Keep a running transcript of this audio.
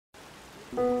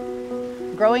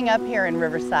Growing up here in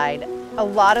Riverside, a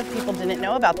lot of people didn't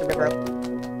know about the river.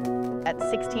 At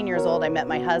 16 years old, I met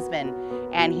my husband,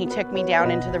 and he took me down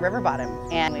into the river bottom,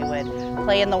 and we would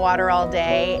play in the water all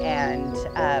day, and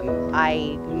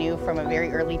I knew from a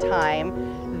very early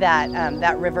time that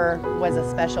that river was a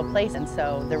special place, and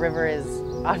so the river is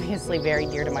obviously very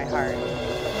dear to my heart.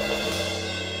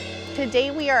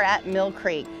 Today we are at Mill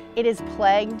Creek. It is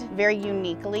plagued very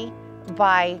uniquely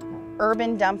by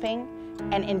urban dumping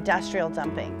and industrial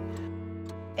dumping.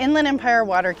 Inland Empire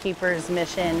Waterkeeper's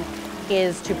mission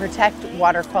is to protect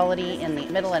water quality in the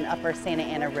middle and upper Santa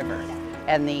Ana River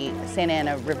and the Santa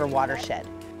Ana River watershed.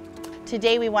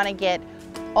 Today we want to get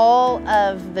all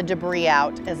of the debris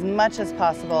out as much as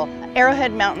possible.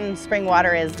 Arrowhead Mountain Spring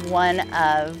Water is one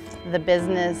of the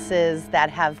businesses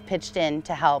that have pitched in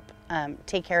to help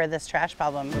take care of this trash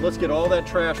problem. Let's get all that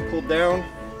trash pulled down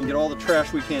and get all the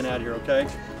trash we can out of here, okay?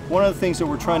 One of the things that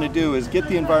we're trying to do is get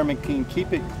the environment clean,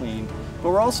 keep it clean, but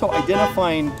we're also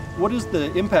identifying what is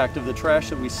the impact of the trash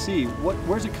that we see,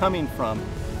 where's it coming from?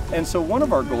 And so one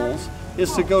of our goals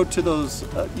is to go to those,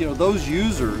 those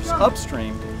users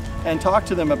upstream and talk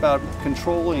to them about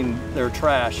controlling their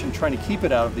trash and trying to keep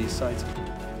it out of these sites.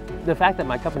 The fact that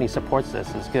my company supports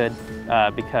this is good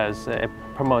because it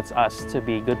promotes us to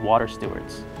be good water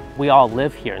stewards. We all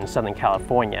live here in Southern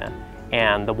California,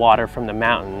 and the water from the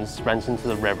mountains runs into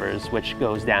the rivers, which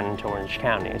goes down into Orange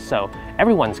County. So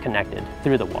everyone's connected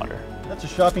through the water. That's a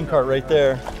shopping cart right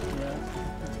there.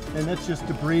 And that's just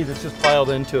debris that's just piled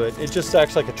into it. It just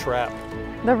acts like a trap.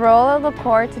 The role of the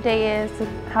Corps today is to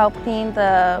help clean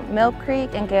the Mill Creek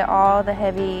and get all the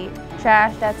heavy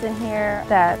trash that's in here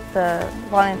that the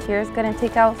volunteers gonna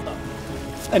take out.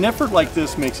 An effort like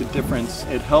this makes a difference.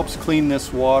 It helps clean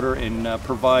this water and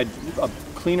provide a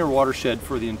cleaner watershed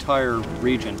for the entire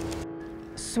region.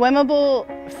 Swimmable,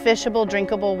 fishable,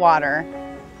 drinkable water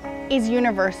is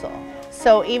universal.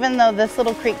 So even though this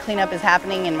little creek cleanup is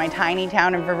happening in my tiny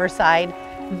town of Riverside,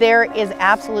 there is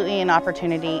absolutely an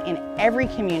opportunity in every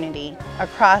community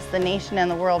across the nation and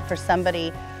the world for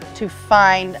somebody to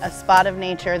find a spot of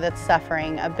nature that's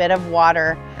suffering, a bit of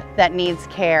water that needs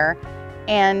care,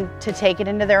 and to take it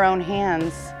into their own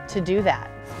hands to do that.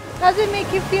 How does it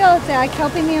make you feel, Zach,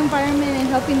 helping the environment and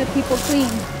helping the people clean?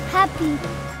 Happy.